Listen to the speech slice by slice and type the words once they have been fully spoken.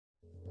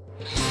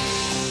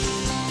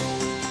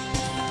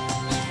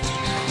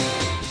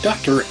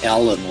Dr.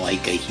 Alan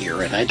Lycka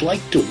here, and I'd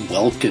like to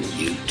welcome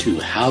you to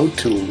How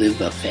to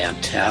Live a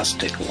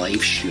Fantastic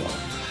Life show,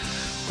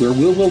 where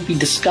we will be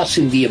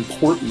discussing the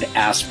important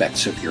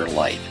aspects of your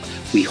life.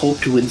 We hope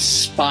to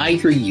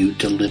inspire you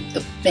to live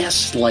the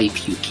best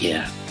life you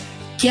can.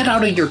 Get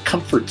out of your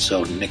comfort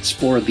zone and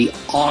explore the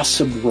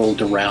awesome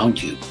world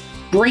around you.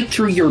 Break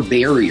through your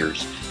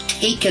barriers.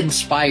 Take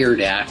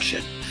inspired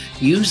action.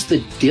 Use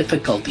the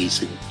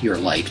difficulties in your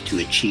life to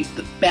achieve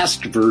the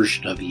best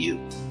version of you.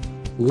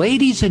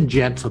 Ladies and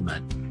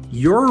gentlemen,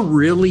 you're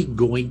really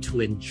going to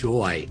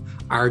enjoy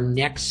our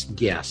next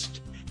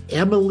guest,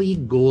 Emily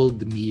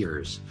Gold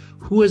Mears,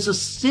 who is a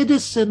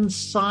citizen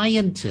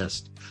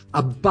scientist,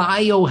 a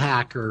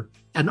biohacker,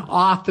 and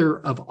author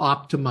of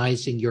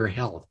Optimizing Your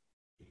Health,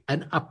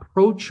 an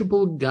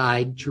approachable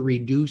guide to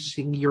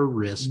reducing your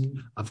risk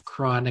of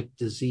chronic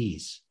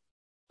disease.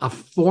 A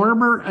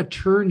former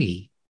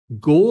attorney,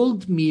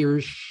 Gold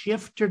Mears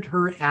shifted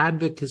her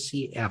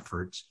advocacy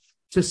efforts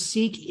to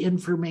seek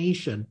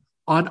information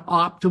on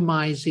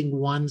optimizing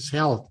one's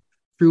health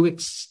through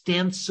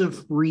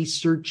extensive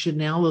research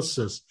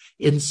analysis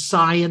in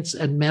science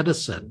and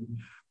medicine.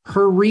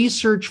 Her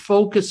research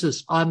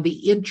focuses on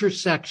the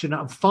intersection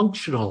of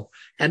functional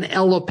and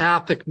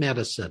allopathic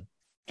medicine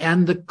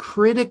and the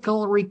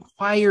critical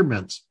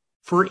requirements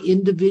for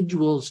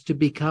individuals to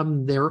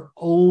become their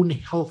own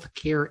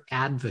healthcare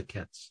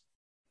advocates.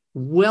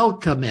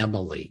 Welcome,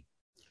 Emily.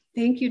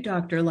 Thank you,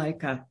 Dr.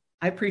 Lycka.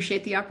 I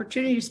appreciate the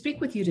opportunity to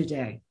speak with you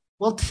today.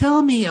 Well,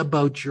 tell me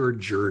about your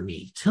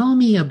journey. Tell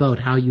me about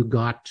how you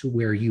got to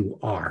where you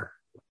are.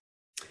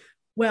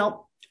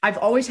 Well, I've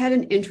always had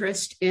an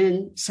interest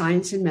in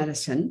science and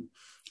medicine.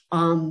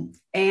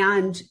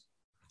 And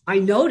I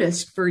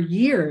noticed for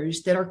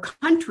years that our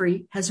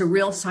country has a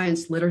real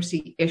science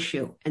literacy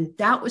issue. And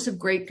that was of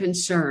great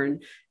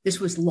concern. This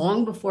was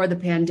long before the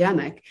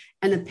pandemic.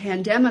 And the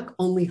pandemic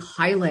only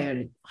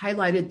highlighted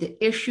the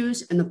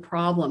issues and the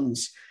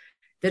problems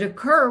that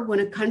occur when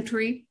a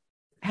country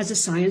has a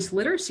science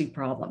literacy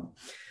problem.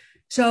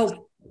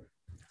 So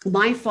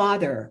my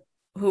father,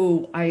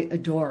 who I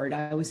adored,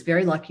 I was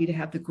very lucky to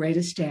have the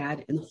greatest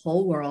dad in the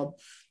whole world.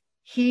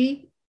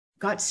 He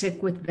got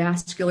sick with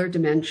vascular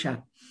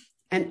dementia.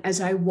 And as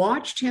I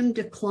watched him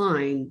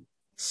decline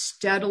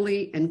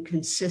steadily and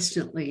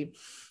consistently,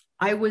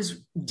 I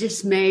was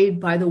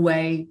dismayed by the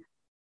way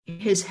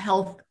his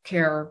health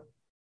care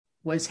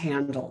was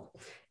handled.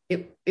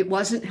 It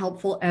wasn't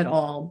helpful at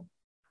all.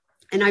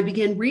 And I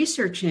began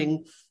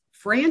researching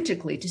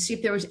frantically to see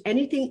if there was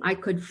anything I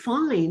could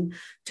find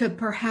to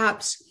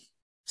perhaps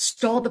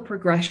stall the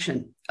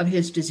progression of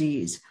his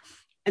disease.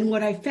 And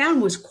what I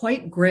found was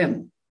quite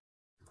grim.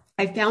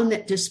 I found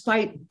that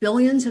despite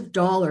billions of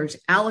dollars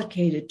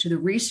allocated to the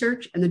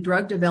research and the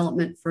drug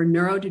development for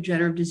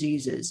neurodegenerative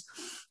diseases,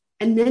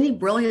 and many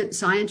brilliant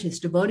scientists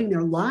devoting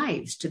their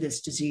lives to this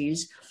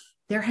disease,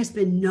 there has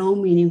been no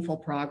meaningful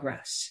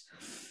progress.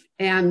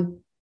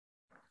 And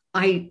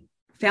I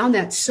found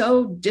that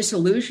so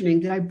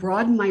disillusioning that I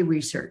broadened my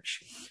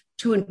research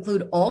to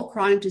include all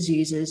chronic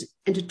diseases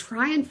and to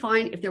try and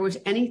find if there was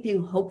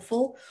anything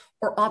hopeful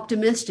or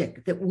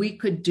optimistic that we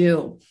could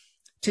do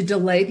to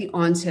delay the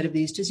onset of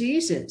these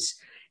diseases.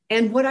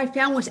 And what I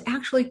found was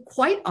actually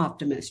quite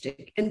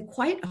optimistic and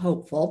quite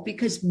hopeful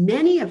because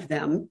many of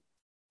them,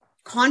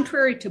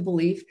 contrary to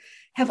belief,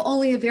 have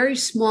only a very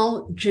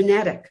small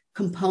genetic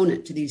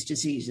component to these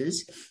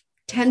diseases,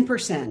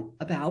 10%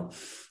 about.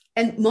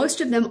 And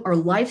most of them are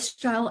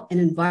lifestyle and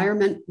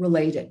environment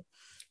related.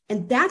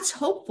 And that's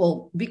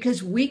hopeful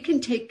because we can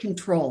take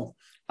control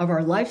of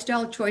our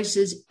lifestyle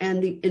choices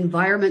and the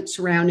environment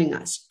surrounding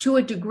us, to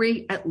a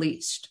degree at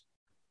least.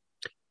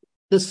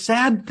 The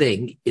sad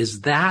thing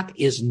is that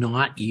is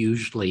not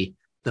usually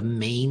the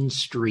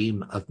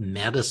mainstream of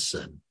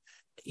medicine.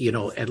 You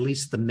know, at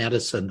least the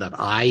medicine that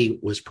I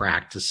was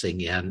practicing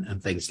in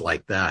and things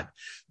like that.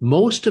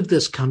 Most of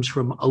this comes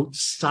from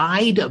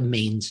outside of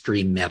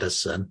mainstream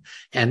medicine,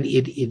 and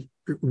it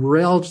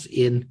relves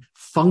in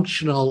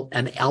functional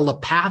and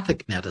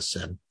allopathic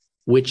medicine,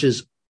 which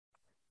is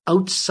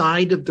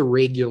outside of the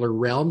regular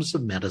realms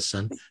of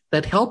medicine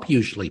that help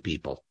usually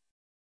people.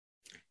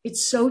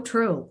 It's so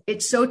true.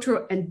 It's so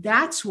true. And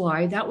that's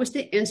why that was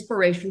the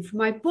inspiration for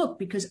my book,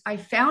 because I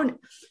found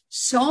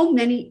so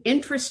many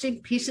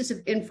interesting pieces of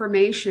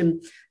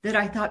information that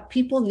I thought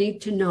people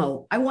need to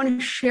know. I want to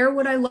share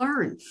what I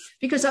learned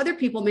because other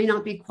people may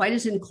not be quite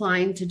as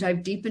inclined to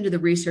dive deep into the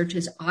research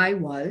as I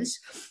was.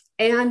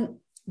 And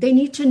they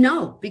need to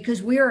know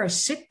because we are a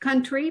sick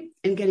country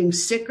and getting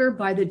sicker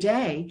by the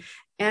day.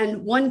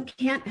 And one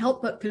can't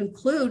help but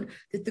conclude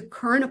that the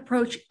current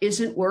approach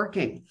isn't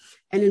working.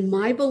 And in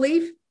my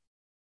belief,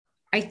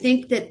 I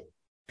think that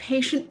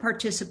patient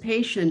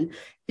participation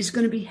is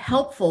going to be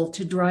helpful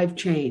to drive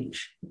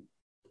change.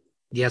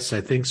 Yes, I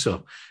think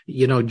so.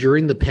 You know,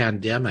 during the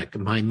pandemic,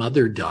 my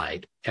mother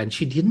died, and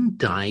she didn't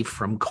die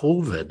from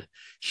COVID.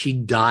 She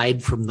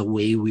died from the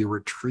way we were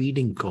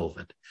treating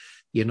COVID.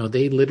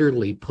 They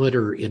literally put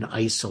her in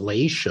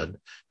isolation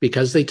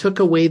because they took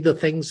away the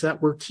things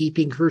that were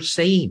keeping her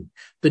sane,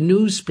 the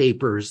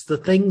newspapers, the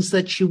things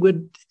that she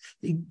would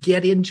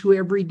get into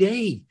every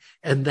day.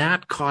 And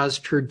that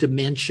caused her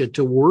dementia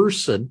to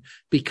worsen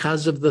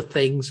because of the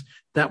things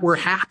that were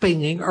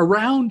happening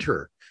around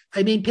her.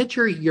 I mean,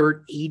 picture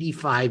you're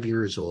 85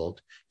 years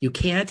old. You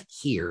can't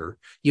hear,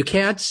 you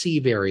can't see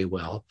very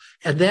well.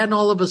 And then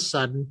all of a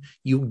sudden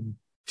you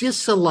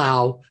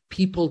disallow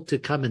people to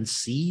come and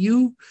see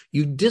you.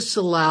 You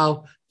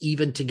disallow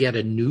even to get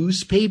a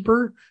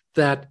newspaper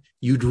that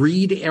you'd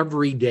read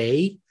every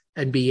day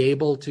and be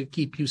able to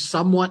keep you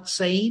somewhat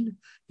sane.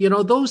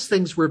 Those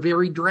things were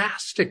very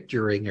drastic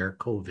during our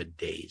COVID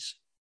days.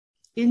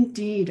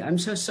 Indeed. I'm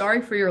so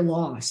sorry for your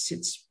loss.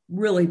 It's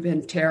really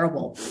been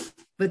terrible,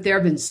 but there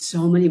have been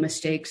so many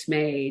mistakes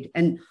made.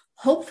 And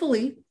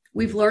hopefully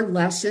we've learned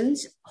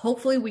lessons.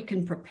 Hopefully we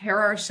can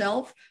prepare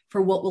ourselves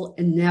for what will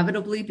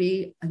inevitably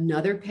be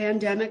another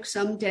pandemic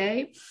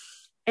someday.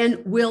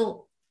 And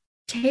we'll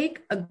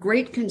take a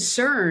great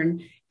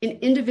concern in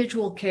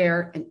individual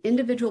care and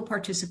individual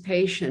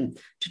participation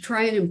to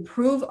try and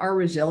improve our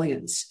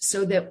resilience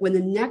so that when the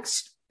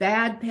next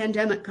bad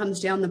pandemic comes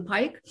down the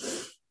pike,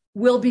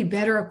 we'll be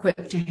better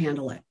equipped to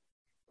handle it.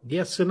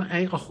 Yes, and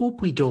I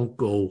hope we don't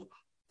go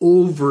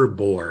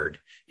overboard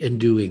in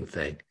doing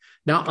things.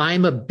 Now,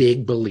 I'm a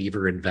big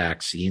believer in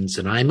vaccines,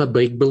 and I'm a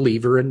big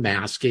believer in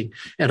masking,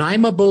 and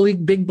I'm a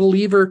big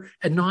believer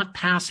in not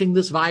passing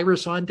this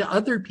virus on to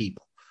other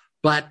people.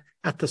 But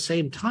at the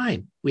same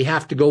time, we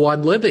have to go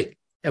on living,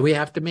 and we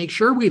have to make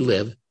sure we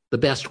live the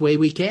best way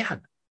we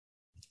can.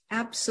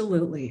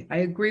 Absolutely. I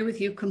agree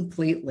with you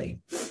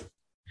completely.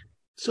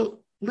 So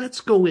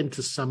let's go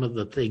into some of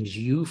the things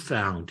you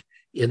found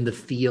in the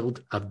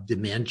field of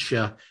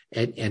dementia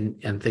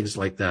and things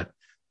like that.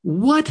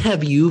 What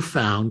have you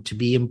found to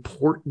be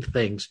important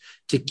things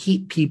to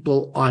keep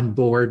people on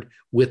board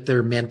with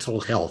their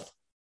mental health?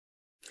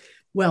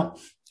 Well,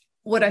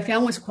 what I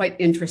found was quite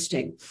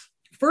interesting.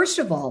 First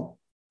of all,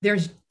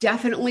 there's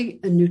definitely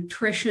a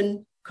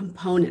nutrition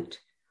component.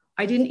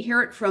 I didn't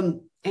hear it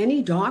from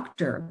any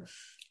doctor,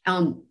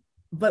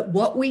 but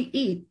what we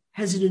eat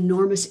has an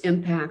enormous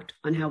impact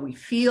on how we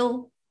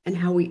feel and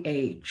how we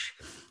age.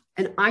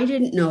 And I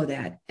didn't know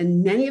that.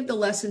 And many of the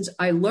lessons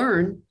I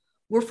learned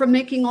were from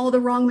making all the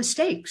wrong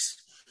mistakes.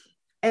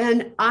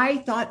 And I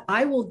thought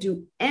I will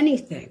do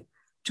anything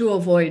to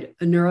avoid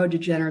a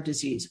neurodegenerative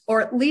disease,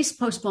 or at least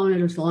postpone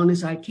it as long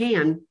as I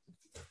can.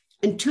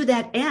 And to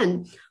that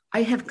end,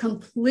 I have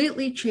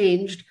completely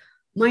changed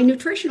my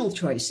nutritional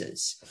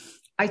choices.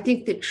 I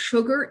think that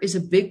sugar is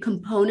a big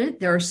component.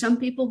 There are some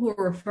people who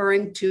are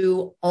referring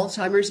to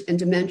Alzheimer's and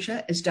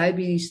dementia as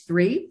diabetes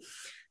 3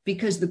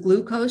 because the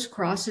glucose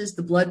crosses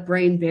the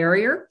blood-brain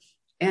barrier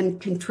and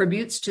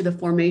contributes to the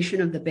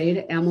formation of the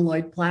beta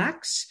amyloid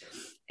plaques.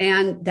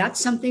 And that's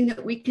something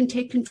that we can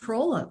take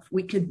control of.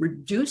 We can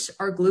reduce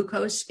our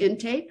glucose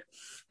intake.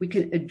 We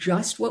can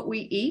adjust what we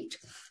eat.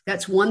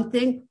 That's one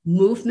thing.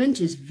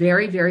 Movement is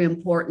very, very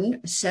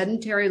important. A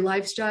sedentary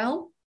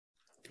lifestyle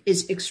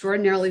is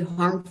extraordinarily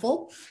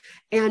harmful.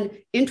 And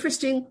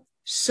interesting,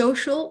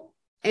 social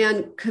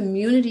and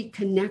community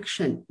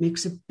connection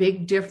makes a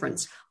big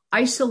difference.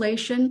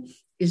 Isolation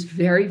is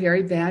very,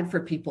 very bad for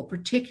people,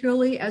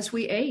 particularly as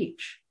we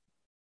age.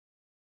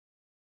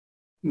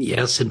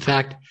 Yes, in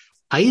fact,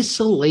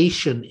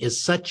 isolation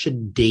is such a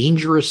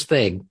dangerous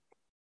thing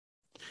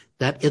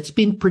that it's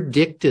been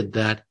predicted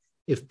that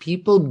if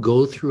people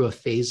go through a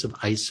phase of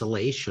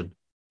isolation,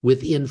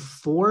 within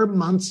 4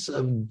 months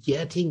of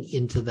getting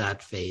into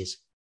that phase,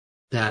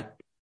 that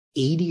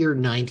 80 or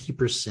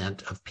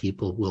 90% of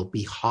people will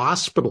be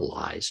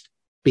hospitalized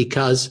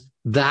because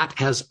that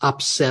has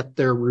upset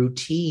their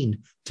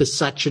routine to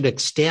such an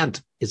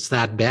extent. It's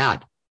that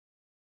bad.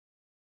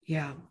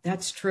 Yeah,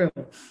 that's true.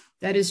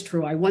 That is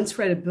true. I once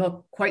read a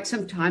book quite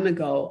some time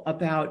ago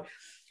about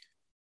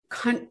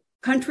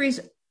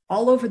countries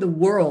all over the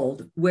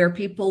world where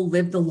people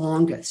live the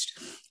longest.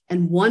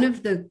 And one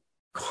of the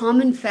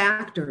common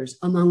factors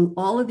among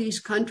all of these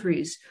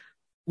countries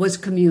was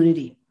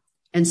community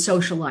and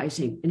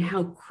socializing and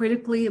how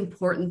critically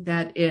important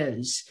that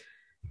is.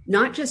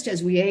 Not just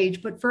as we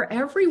age, but for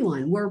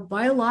everyone. We're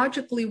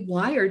biologically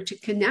wired to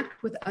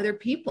connect with other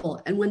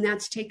people. And when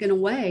that's taken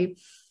away,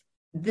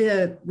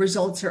 the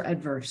results are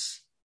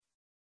adverse.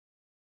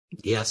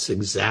 Yes,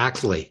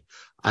 exactly.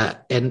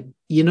 And,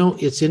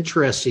 it's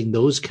interesting.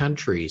 Those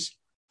countries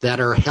that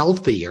are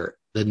healthier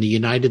than the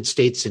United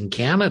States and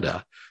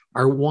Canada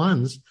are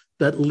ones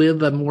that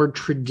live a more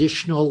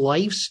traditional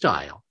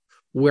lifestyle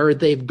where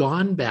they've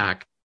gone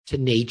back to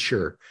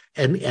nature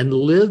and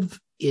live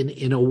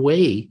in a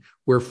way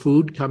where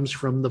food comes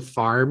from the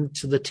farm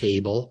to the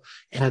table,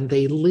 and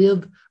they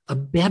live a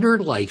better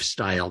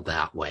lifestyle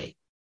that way.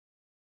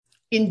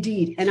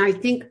 Indeed. And I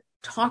think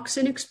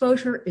toxin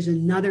exposure is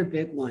another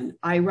big one.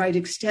 I write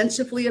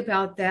extensively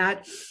about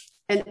that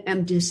and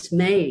am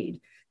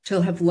dismayed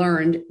to have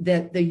learned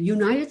that the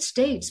United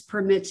States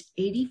permits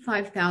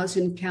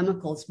 85,000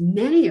 chemicals,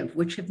 many of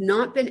which have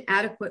not been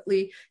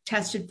adequately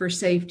tested for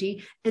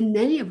safety, and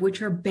many of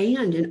which are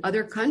banned in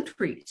other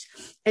countries.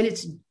 And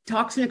its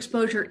toxin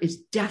exposure is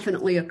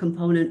definitely a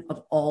component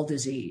of all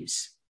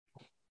disease.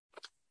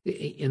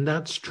 And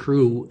that's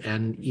true.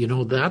 And,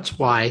 that's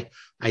why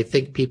I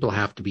think people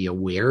have to be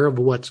aware of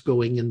what's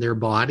going in their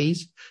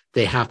bodies.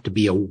 They have to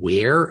be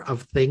aware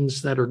of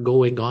things that are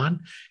going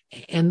on,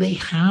 and they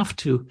have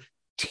to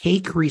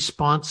take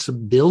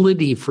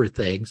responsibility for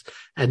things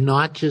and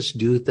not just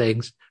do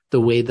things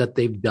the way that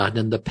they've done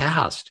in the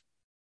past.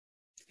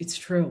 It's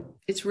true.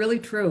 It's really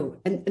true.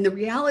 And the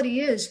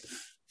reality is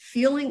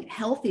feeling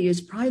healthy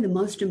is probably the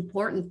most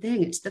important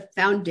thing. It's the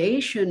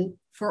foundation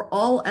for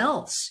all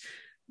else.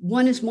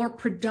 One is more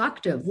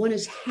productive. One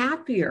is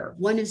happier.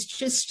 One is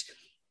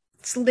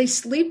they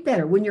sleep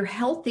better. When you're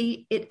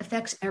healthy, it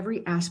affects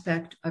every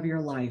aspect of your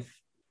life.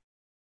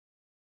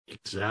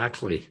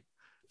 Exactly.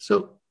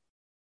 So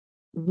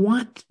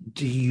what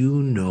do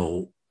you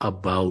know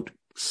about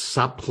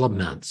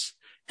supplements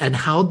and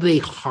how they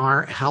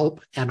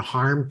help and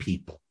harm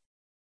people?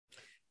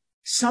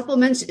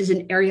 Supplements is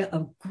an area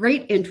of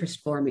great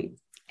interest for me.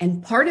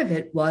 And part of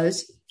it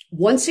was,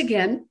 once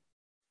again,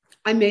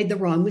 I made the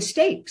wrong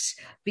mistakes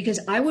because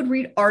I would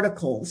read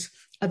articles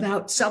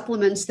about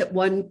supplements that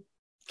one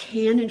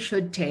can and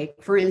should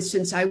take. For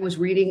instance, I was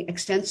reading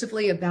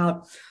extensively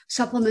about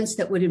supplements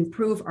that would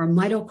improve our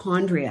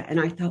mitochondria. And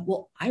I thought,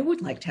 well, I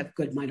would like to have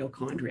good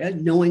mitochondria,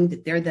 knowing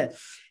that they're the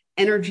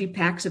energy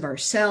packs of our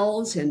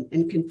cells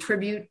and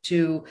contribute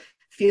to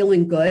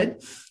feeling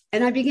good.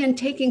 And I began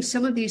taking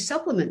some of these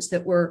supplements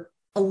that were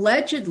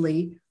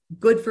allegedly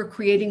good for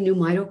creating new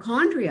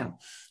mitochondria.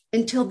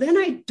 Until then,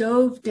 I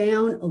dove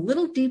down a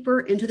little deeper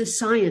into the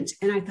science.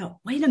 And I thought,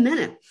 wait a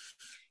minute.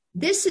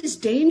 This is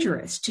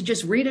dangerous to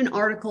just read an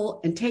article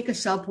and take a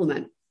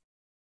supplement.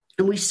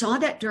 And we saw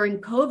that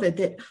during COVID,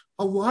 that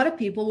a lot of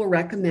people were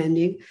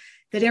recommending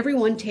that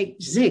everyone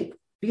take zinc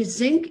because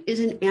zinc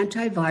is an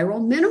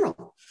antiviral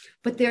mineral.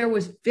 But there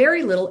was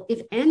very little,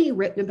 if any,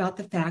 written about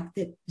the fact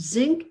that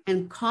zinc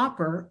and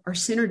copper are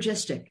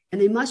synergistic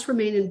and they must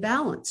remain in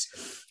balance.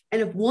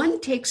 And if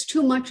one takes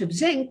too much of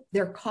zinc,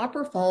 their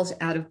copper falls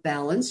out of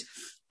balance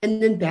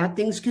and then bad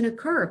things can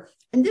occur.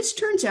 And this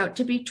turns out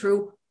to be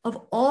true of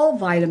all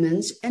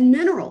vitamins and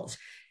minerals.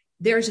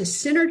 There's a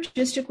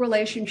synergistic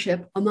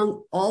relationship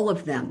among all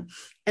of them.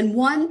 And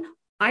one,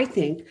 I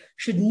think,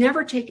 should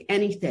never take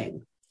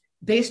anything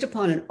based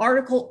upon an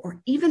article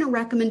or even a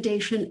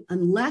recommendation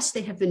unless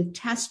they have been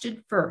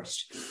tested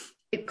first.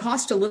 It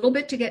costs a little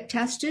bit to get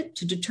tested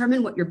to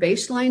determine what your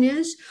baseline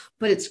is,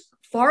 but it's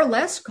far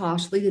less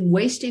costly than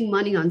wasting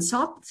money on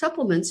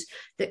supplements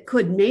that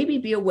could maybe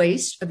be a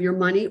waste of your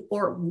money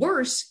or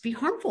worse, be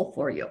harmful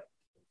for you.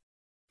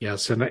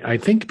 Yes, and I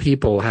think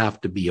people have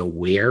to be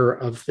aware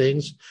of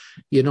things.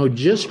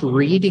 Just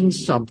reading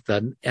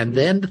something and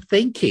then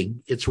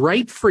thinking it's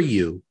right for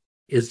you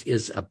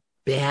is a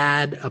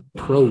bad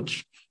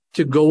approach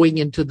to going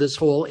into this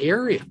whole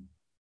area.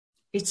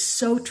 It's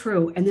so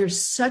true. And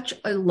there's such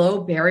a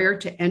low barrier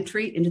to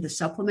entry into the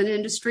supplement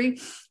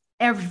industry.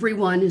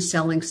 Everyone is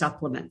selling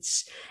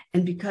supplements.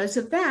 And because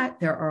of that,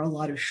 there are a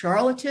lot of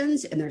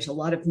charlatans and there's a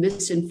lot of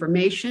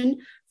misinformation.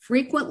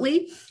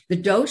 Frequently, the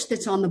dose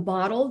that's on the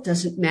bottle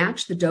doesn't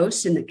match the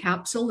dose in the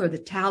capsule or the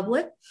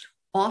tablet.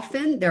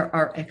 Often there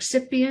are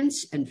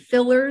excipients and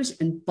fillers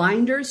and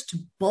binders to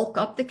bulk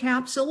up the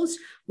capsules,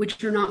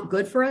 which are not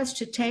good for us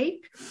to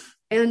take.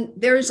 And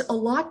there's a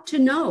lot to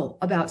know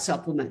about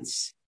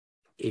supplements.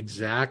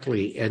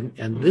 Exactly. And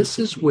this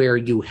is where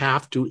you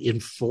have to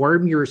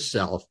inform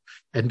yourself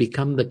and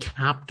become the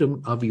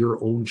captain of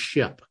your own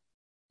ship.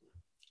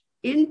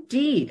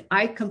 Indeed.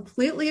 I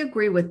completely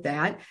agree with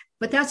that.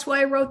 But that's why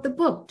I wrote the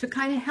book, to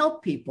kind of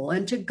help people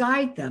and to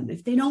guide them.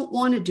 If they don't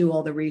want to do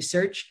all the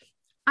research,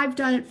 I've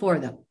done it for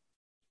them.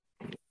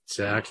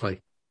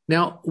 Exactly.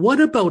 Now,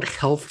 what about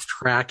health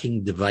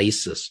tracking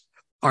devices?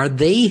 Are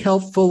they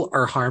helpful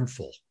or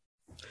harmful?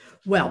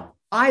 Well,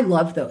 I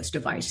love those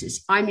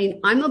devices. I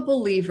mean, I'm a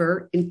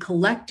believer in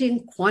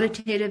collecting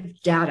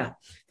quantitative data.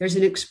 There's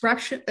an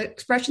expression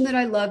that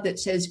I love that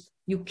says,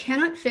 you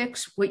cannot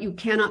fix what you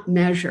cannot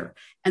measure.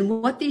 And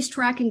what these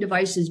tracking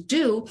devices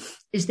do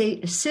is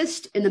they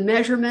assist in the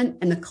measurement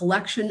and the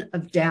collection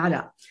of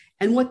data.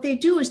 And what they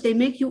do is they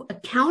make you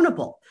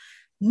accountable.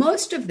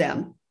 Most of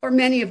them, or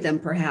many of them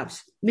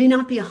perhaps, may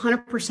not be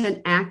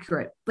 100%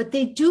 accurate, but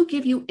they do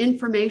give you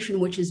information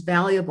which is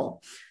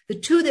valuable. The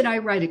two that I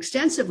write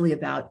extensively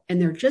about, and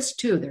they're just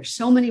two, there's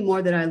so many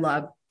more that I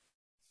love,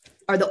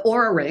 are the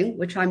Oura Ring,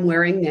 which I'm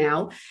wearing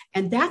now.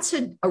 And that's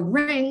a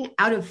ring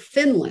out of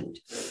Finland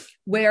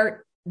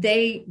where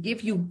they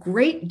give you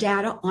great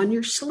data on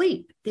your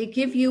sleep. They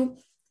give you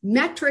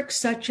metrics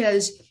such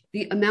as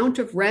the amount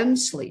of REM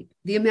sleep,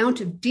 the amount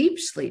of deep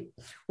sleep,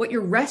 what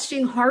your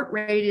resting heart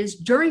rate is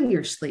during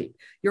your sleep,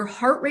 your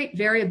heart rate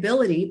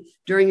variability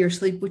during your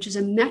sleep, which is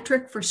a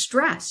metric for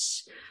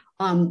stress,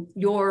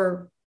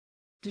 your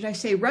did I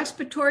say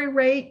respiratory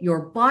rate, your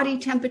body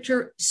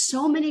temperature,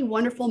 so many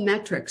wonderful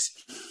metrics.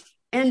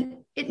 And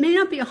it may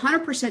not be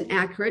 100%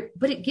 accurate,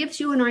 but it gives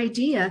you an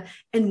idea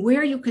and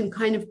where you can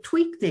kind of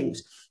tweak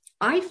things.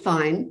 I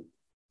find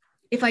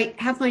if I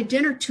have my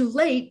dinner too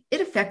late,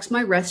 it affects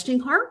my resting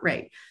heart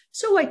rate.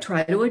 So I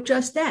try to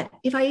adjust that.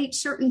 If I eat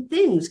certain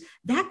things,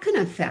 that can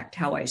affect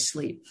how I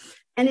sleep.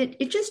 And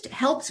it just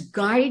helps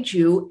guide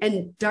you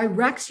and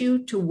directs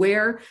you to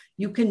where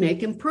you can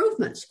make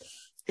improvements.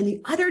 And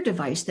the other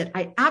device that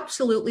I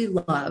absolutely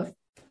love,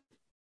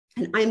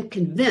 and I'm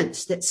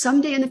convinced that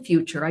someday in the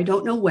future, I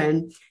don't know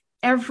when,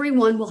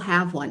 everyone will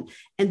have one.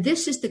 And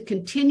this is the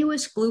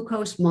continuous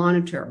glucose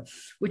monitor,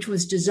 which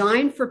was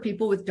designed for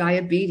people with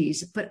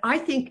diabetes. But I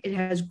think it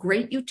has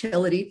great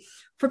utility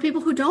for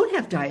people who don't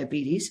have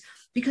diabetes,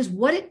 because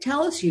what it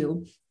tells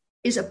you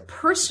is a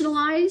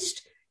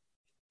personalized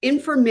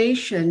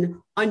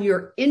information on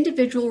your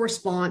individual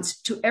response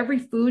to every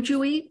food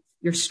you eat,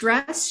 your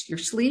stress, your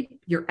sleep,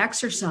 your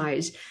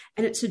exercise.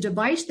 And it's a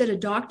device that a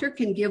doctor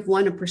can give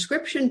one a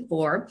prescription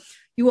for.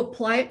 You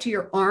apply it to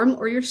your arm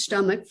or your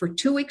stomach for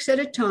 2 weeks at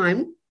a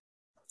time.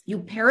 You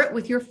pair it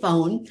with your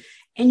phone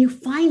and you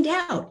find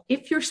out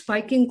if you're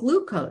spiking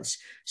glucose.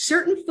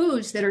 Certain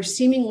foods that are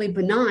seemingly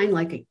benign,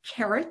 like a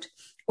carrot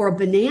or a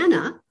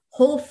banana,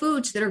 whole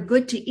foods that are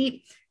good to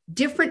eat,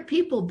 different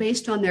people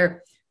based on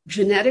their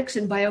genetics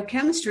and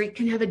biochemistry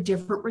can have a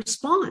different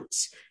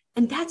response.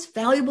 And that's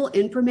valuable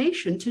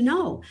information to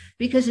know,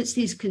 because it's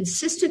these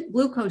consistent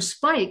glucose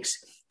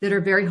spikes that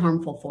are very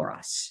harmful for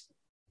us.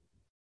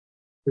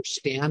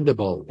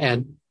 Understandable.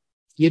 And,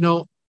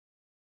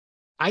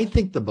 I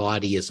think the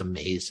body is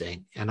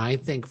amazing. And I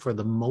think for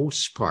the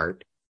most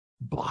part,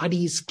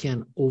 bodies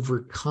can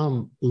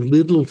overcome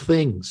little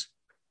things.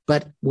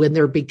 But when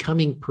they're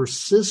becoming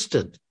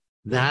persistent,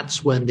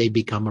 that's when they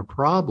become a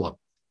problem.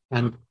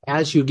 And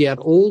as you get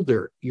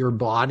older, your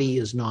body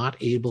is not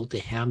able to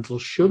handle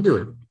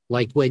sugar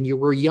like when you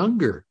were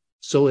younger.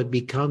 So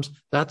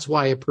that's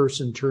why a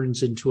person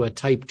turns into a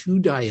type 2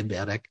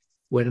 diabetic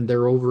when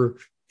they're over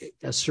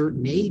a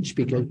certain age,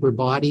 because their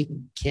body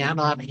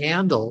cannot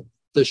handle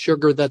the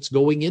sugar that's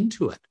going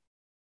into it.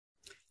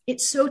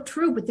 It's so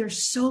true, but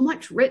there's so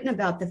much written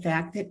about the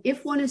fact that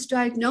if one is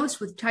diagnosed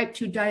with type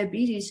 2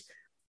 diabetes,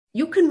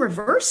 you can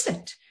reverse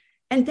it.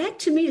 And that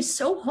to me is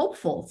so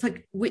hopeful. It's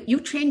like you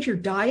change your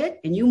diet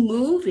and you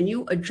move and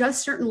you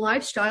adjust certain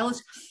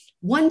lifestyles.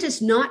 One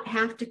does not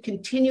have to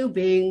continue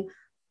being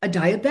a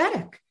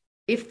diabetic.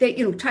 If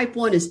type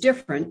 1 is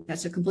different,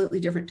 that's a completely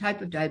different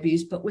type of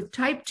diabetes. But with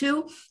type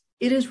 2,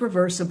 it is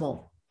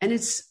reversible. And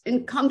it's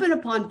incumbent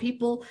upon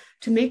people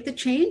to make the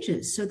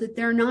changes so that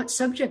they're not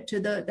subject to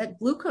that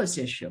glucose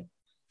issue.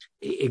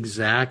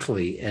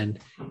 Exactly. And,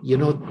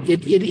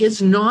 it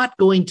is not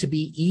going to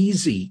be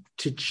easy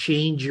to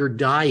change your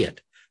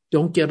diet.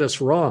 Don't get us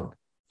wrong.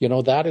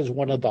 That is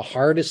one of the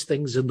hardest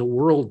things in the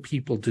world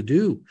people to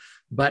do.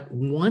 But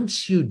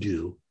once you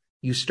do,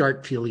 you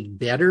start feeling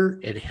better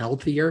and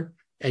healthier,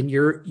 and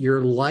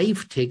your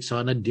life takes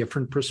on a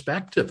different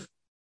perspective.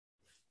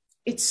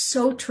 It's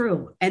so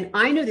true. And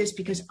I know this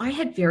because I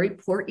had very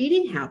poor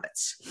eating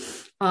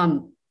habits.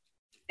 And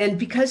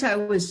because I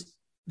was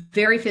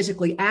very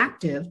physically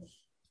active,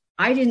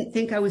 I didn't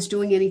think I was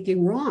doing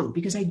anything wrong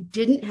because I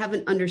didn't have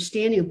an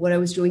understanding of what I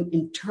was doing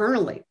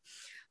internally.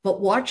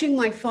 But watching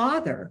my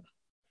father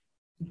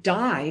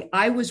die,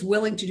 I was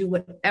willing to do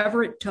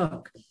whatever it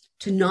took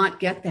to not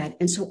get that.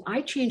 And so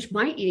I changed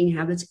my eating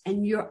habits,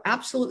 and you're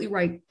absolutely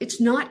right. It's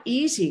not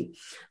easy,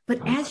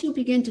 but as you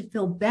begin to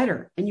feel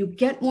better and you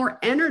get more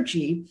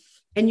energy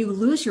and you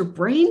lose your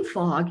brain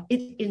fog,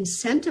 it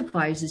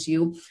incentivizes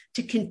you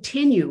to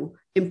continue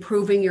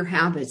improving your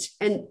habits.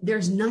 And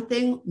there's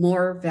nothing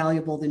more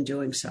valuable than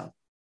doing so.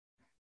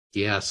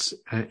 Yes.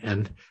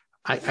 And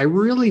I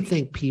really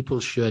think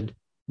people should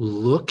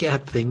look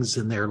at things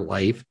in their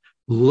life,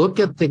 look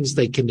at things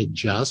they can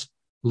adjust,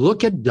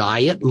 look at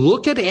diet,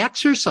 look at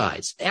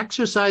exercise.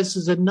 Exercise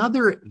is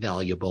another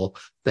valuable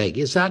thing.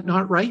 Is that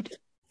not right?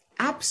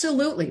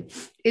 Absolutely.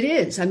 It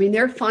is. I mean,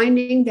 they're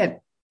finding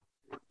that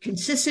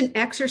consistent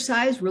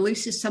exercise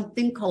releases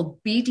something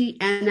called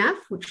BDNF,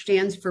 which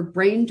stands for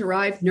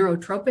brain-derived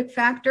neurotrophic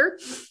factor.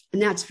 And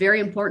that's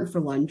very important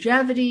for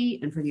longevity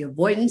and for the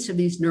avoidance of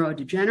these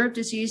neurodegenerative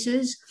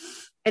diseases.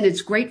 And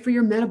it's great for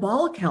your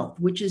metabolic health,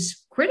 which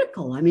is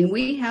critical. I mean,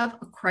 we have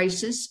a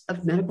crisis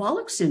of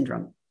metabolic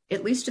syndrome.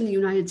 At least in the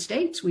United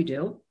States, we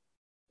do.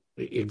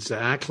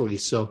 Exactly.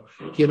 So,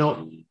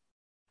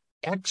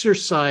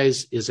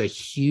 exercise is a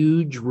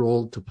huge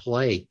role to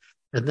play,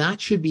 and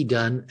that should be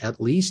done at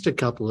least a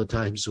couple of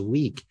times a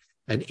week,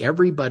 and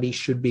everybody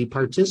should be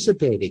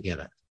participating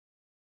in it.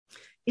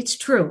 It's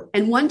true.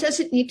 And one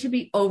doesn't need to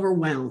be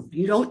overwhelmed.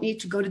 You don't need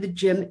to go to the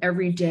gym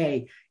every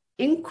day.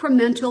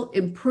 Incremental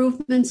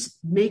improvements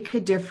make a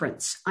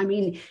difference. I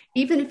mean,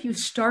 even if you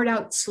start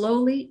out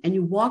slowly and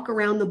you walk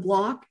around the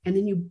block and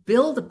then you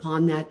build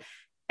upon that,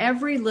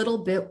 every little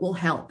bit will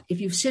help.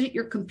 If you sit at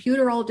your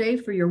computer all day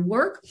for your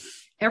work,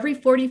 every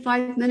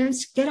 45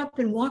 minutes, get up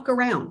and walk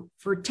around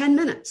for 10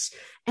 minutes.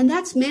 And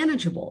that's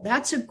manageable.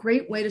 That's a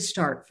great way to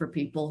start for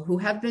people who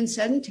have been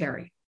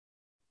sedentary.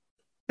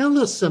 Tell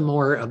us some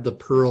more of the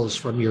pearls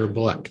from your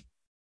book.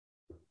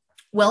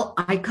 Well,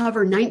 I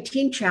cover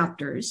 19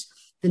 chapters.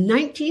 The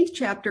 19th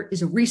chapter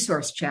is a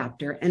resource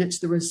chapter, and it's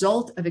the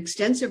result of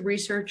extensive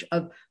research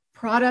of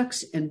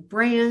products and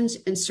brands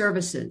and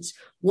services,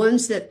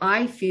 ones that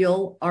I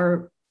feel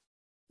are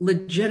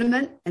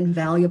legitimate and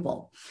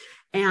valuable.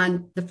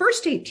 And the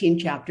first 18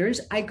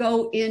 chapters, I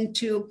go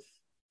into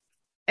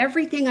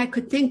everything I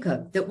could think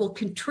of that will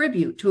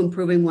contribute to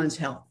improving one's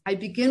health. I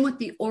begin with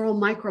the oral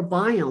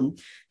microbiome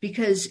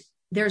because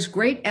there's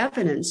great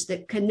evidence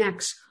that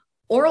connects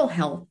oral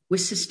health with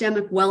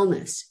systemic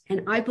wellness.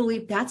 And I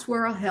believe that's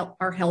where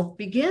our health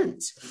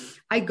begins.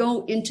 I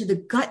go into the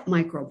gut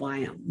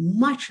microbiome,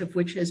 much of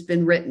which has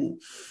been written.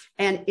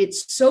 And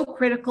it's so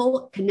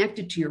critical,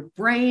 connected to your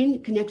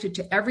brain, connected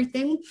to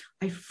everything.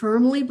 I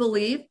firmly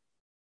believe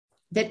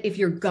that if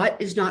your gut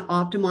is not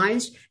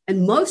optimized,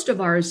 and most of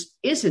ours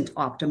isn't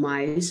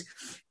optimized,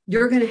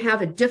 you're going to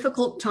have a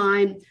difficult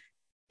time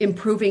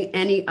improving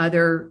any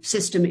other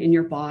system in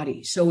your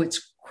body. So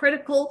it's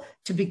critical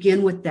to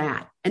begin with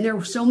that. And there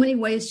are so many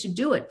ways to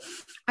do it.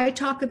 I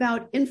talk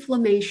about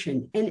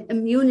inflammation and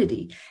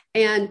immunity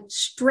and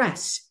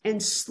stress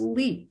and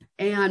sleep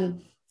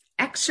and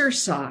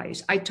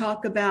exercise. I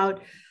talk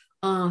about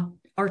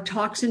our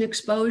toxin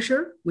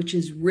exposure, which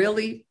is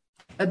really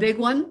a big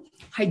one,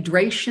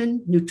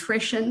 hydration,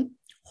 nutrition,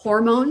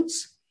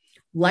 hormones,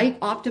 light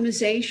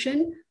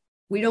optimization.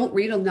 We don't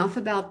read enough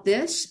about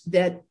this,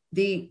 that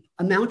the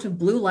amount of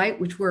blue light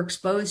which we're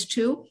exposed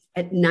to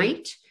at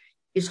night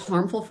is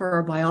harmful for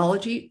our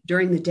biology.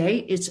 During the day,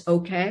 it's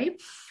okay.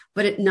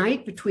 But at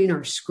night, between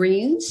our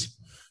screens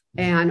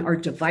and our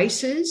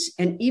devices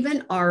and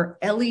even our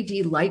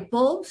LED light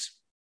bulbs,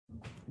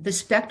 the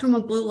spectrum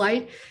of blue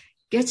light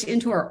gets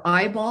into our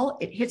eyeball,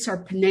 it hits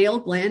our pineal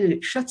gland, and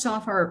it shuts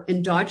off our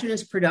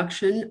endogenous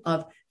production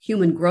of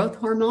human growth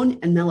hormone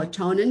and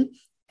melatonin,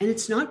 and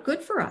it's not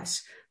good for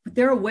us. But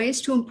there are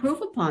ways to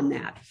improve upon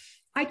that.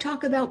 I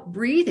talk about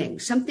breathing,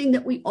 something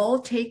that we all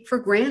take for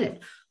granted,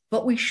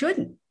 but we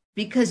shouldn't,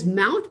 because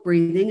mouth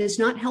breathing is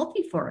not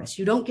healthy for us.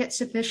 You don't get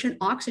sufficient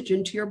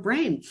oxygen to your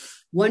brain.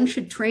 One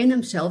should train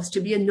themselves to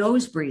be a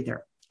nose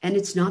breather, and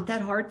it's not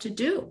that hard to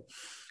do.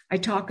 I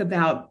talk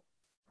about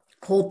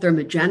cold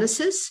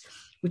thermogenesis,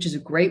 which is a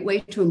great way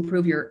to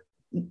improve your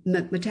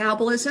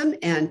metabolism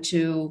and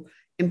to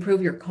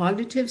improve your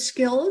cognitive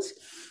skills.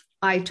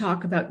 I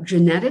talk about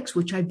genetics,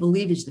 which I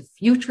believe is the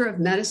future of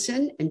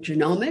medicine, and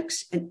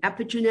genomics and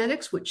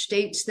epigenetics, which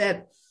states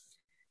that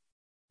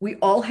we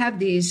all have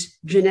these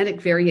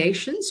genetic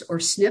variations, or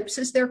SNPs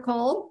as they're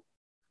called.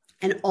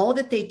 And all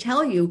that they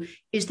tell you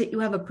is that you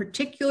have a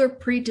particular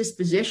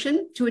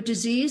predisposition to a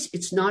disease.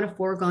 It's not a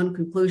foregone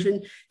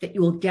conclusion that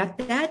you will get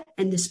that.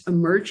 And this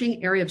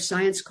emerging area of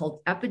science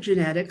called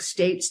epigenetics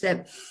states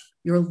that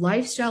your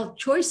lifestyle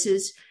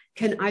choices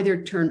can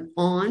either turn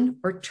on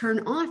or turn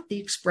off the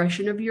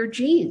expression of your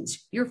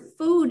genes. Your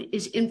food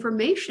is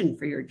information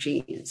for your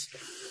genes.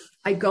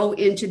 I go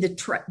into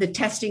the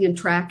testing and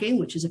tracking,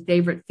 which is a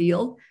favorite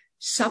field,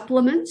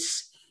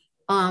 supplements,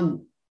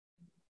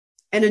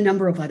 and a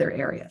number of other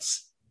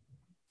areas.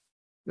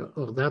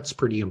 Oh, that's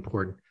pretty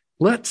important.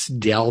 Let's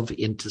delve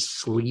into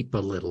sleep a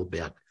little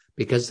bit,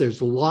 because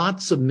there's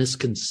lots of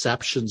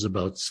misconceptions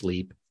about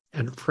sleep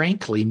and,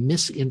 frankly,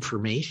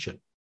 misinformation.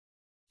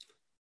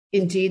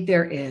 Indeed,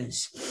 there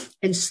is.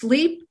 And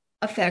sleep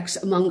affects,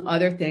 among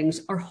other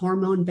things, our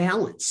hormone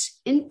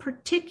balance. In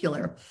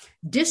particular,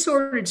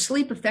 disordered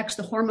sleep affects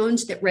the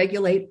hormones that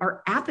regulate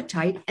our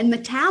appetite and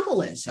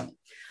metabolism.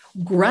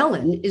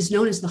 Ghrelin is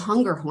known as the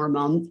hunger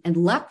hormone, and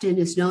leptin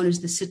is known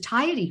as the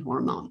satiety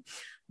hormone.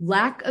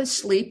 Lack of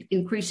sleep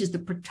increases the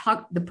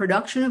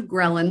production of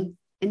ghrelin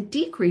and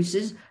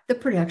decreases the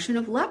production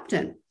of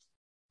leptin.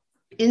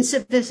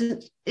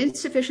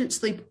 Insufficient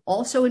sleep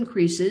also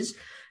increases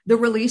the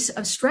release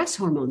of stress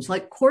hormones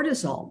like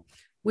cortisol,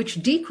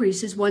 which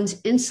decreases one's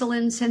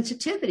insulin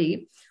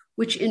sensitivity,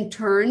 which in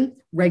turn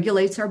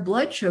regulates our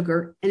blood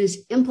sugar and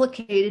is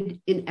implicated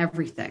in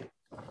everything.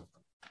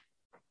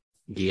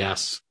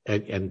 Yes,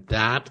 and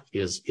that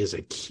is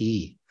a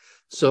key.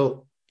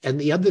 So, and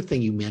the other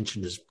thing you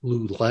mentioned is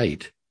blue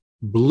light.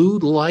 Blue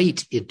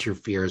light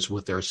interferes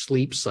with our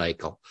sleep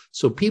cycle.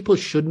 So people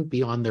shouldn't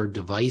be on their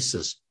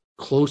devices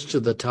close to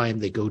the time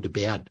they go to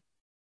bed.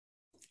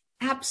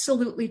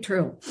 Absolutely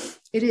true.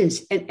 It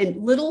is. And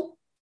little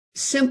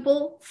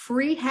simple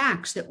free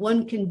hacks that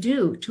one can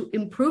do to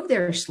improve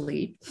their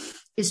sleep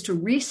is to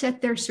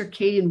reset their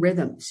circadian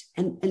rhythms.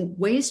 And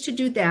ways to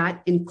do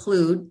that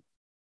include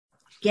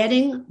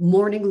getting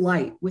morning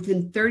light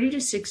within 30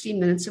 to 60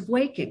 minutes of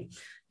waking.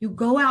 You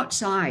go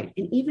outside,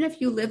 and even if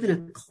you live in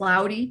a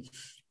cloudy,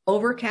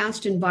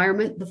 overcast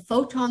environment, the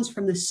photons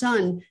from the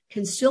sun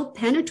can still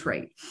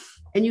penetrate.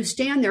 And you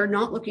stand there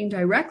not looking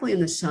directly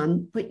in the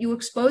sun, but you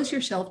expose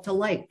yourself to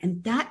light.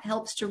 And that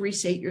helps to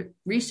reset your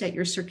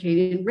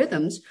circadian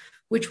rhythms,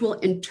 which will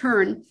in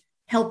turn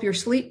help your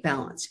sleep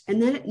balance. And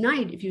then at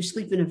night, if you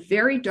sleep in a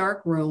very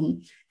dark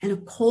room and a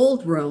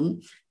cold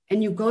room,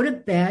 and you go to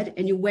bed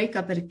and you wake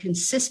up at a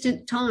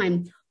consistent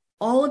time,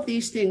 all of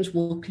these things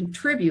will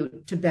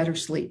contribute to better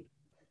sleep.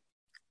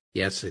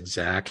 Yes,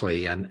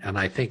 exactly. And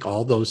I think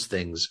all those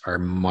things are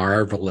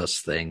marvelous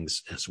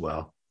things as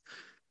well.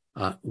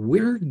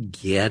 We're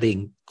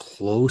getting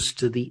close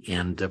to the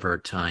end of our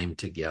time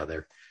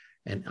together,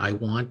 and I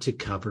want to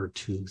cover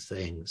two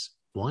things.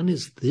 One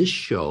is this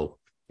show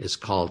is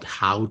called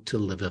How to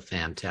Live a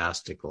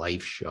Fantastic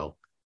Life Show.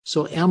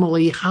 So,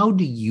 Emily, how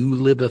do you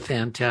live a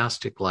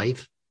fantastic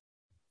life?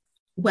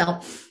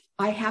 Well,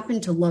 I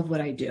happen to love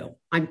what I do.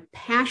 I'm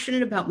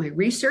passionate about my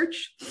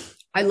research.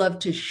 I love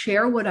to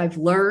share what I've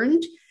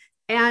learned.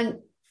 And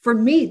for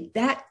me,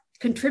 that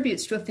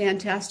contributes to a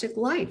fantastic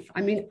life.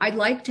 I mean, I'd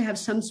like to have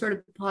some sort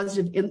of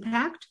positive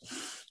impact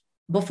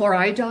before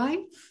I die.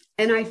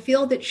 And I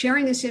feel that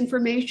sharing this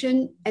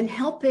information and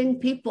helping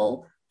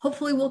people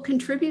hopefully will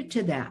contribute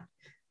to that.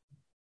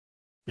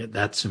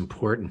 That's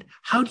important.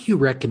 How do you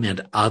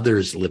recommend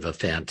others live a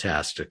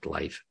fantastic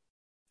life?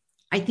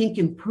 I think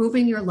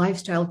improving your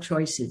lifestyle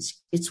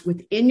choices, it's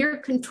within your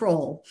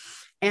control.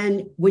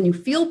 And when you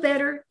feel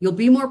better, you'll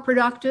be more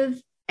productive.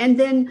 And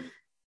then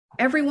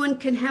everyone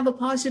can have a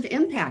positive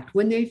impact.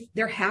 When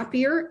they're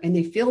happier and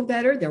they feel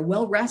better, they're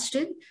well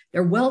rested,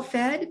 they're well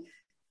fed.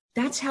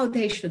 That's how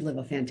they should live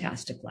a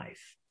fantastic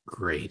life.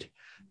 Great.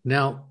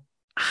 Now,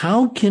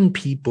 how can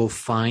people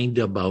find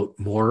out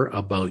more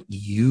about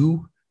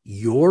you,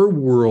 your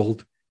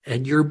world,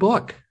 and your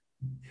book?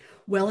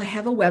 Well, I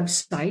have a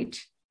website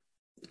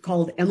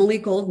called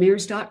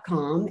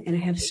emilygoldmears.com, and I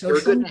have social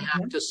media. You're going to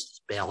have to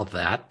spell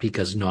that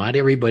because not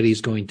everybody's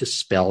going to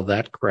spell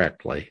that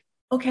correctly.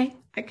 Okay,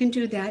 I can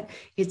do that.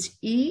 It's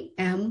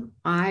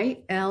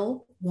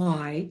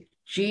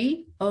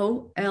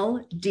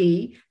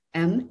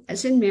EMILYGOLDM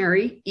as in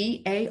Mary,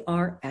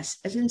 EARS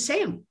as in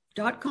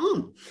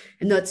Sam.com.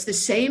 And that's the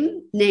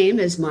same name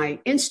as my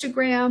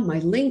Instagram, my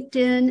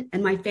LinkedIn,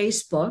 and my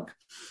Facebook.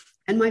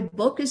 And my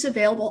book is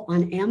available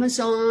on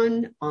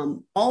Amazon,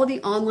 all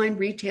the online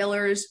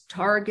retailers,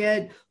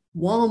 Target,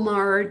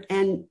 Walmart,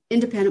 and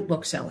independent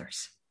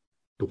booksellers.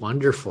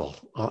 Wonderful.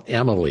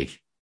 Emily,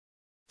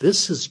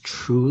 this has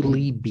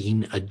truly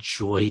been a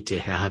joy to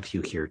have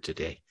you here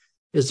today.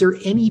 Is there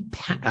any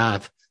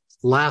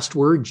last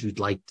words you'd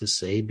like to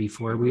say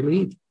before we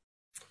leave?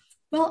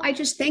 Well, I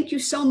just thank you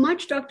so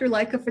much, Dr.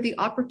 Lycka, for the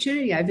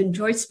opportunity. I've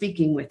enjoyed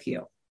speaking with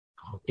you.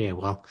 Okay,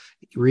 well,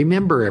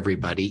 remember,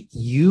 everybody,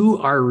 you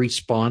are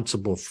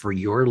responsible for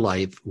your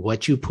life,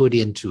 what you put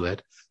into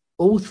it,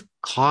 both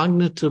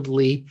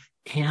cognitively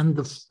and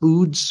the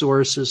food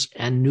sources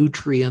and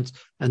nutrients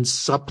and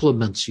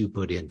supplements you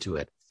put into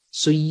it.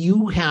 So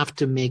you have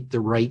to make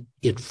the right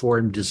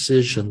informed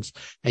decisions,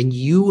 and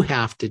you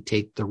have to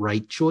take the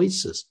right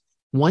choices.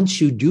 Once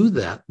you do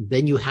that,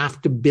 then you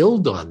have to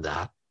build on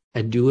that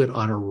and do it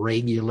on a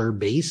regular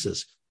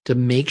basis to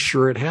make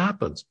sure it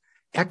happens.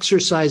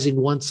 Exercising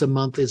once a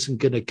month isn't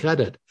going to cut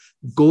it.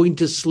 Going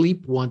to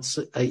sleep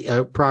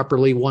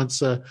properly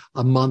once a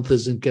month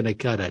isn't going to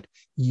cut it.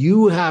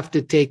 You have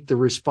to take the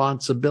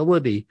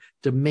responsibility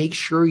to make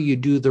sure you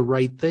do the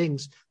right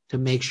things to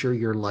make sure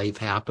your life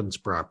happens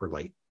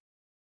properly.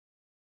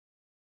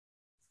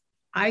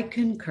 I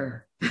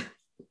concur.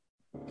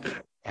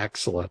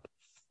 Excellent.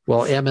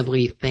 Well,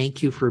 Emily,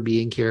 thank you for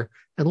being here.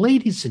 And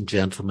ladies and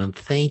gentlemen,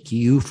 thank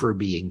you for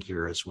being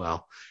here as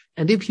well.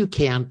 And if you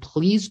can,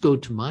 please go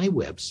to my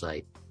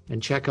website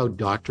and check out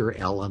Dr.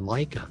 Ellen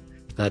Lycka.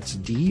 That's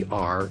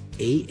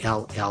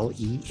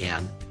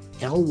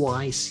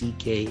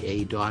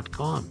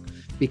DrAllenLycka.com,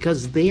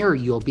 because there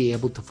you'll be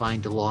able to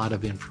find a lot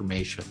of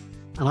information.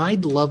 And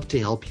I'd love to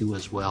help you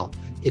as well.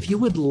 If you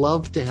would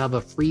love to have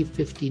a free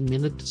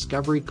 15-minute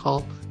discovery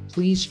call,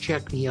 please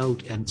check me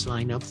out and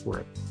sign up for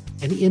it.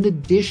 And in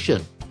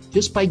addition,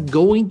 just by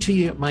going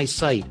to my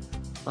site,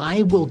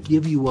 I will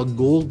give you a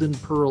golden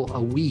pearl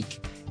a week.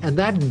 And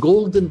that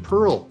golden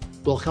pearl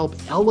will help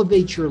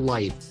elevate your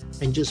life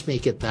and just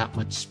make it that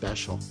much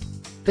special.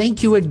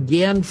 Thank you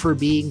again for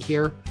being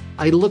here.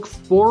 I look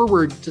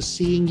forward to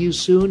seeing you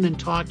soon and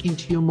talking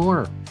to you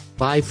more.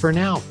 Bye for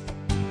now.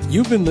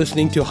 You've been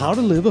listening to How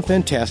to Live a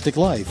Fantastic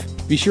Life.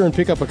 Be sure and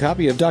pick up a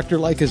copy of Dr.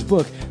 Lycka's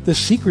book, The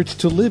Secrets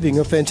to Living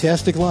a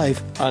Fantastic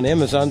Life, on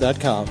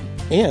Amazon.com.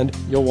 And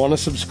you'll want to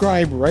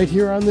subscribe right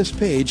here on this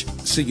page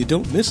so you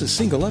don't miss a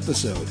single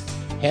episode.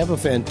 Have a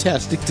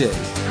fantastic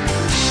day.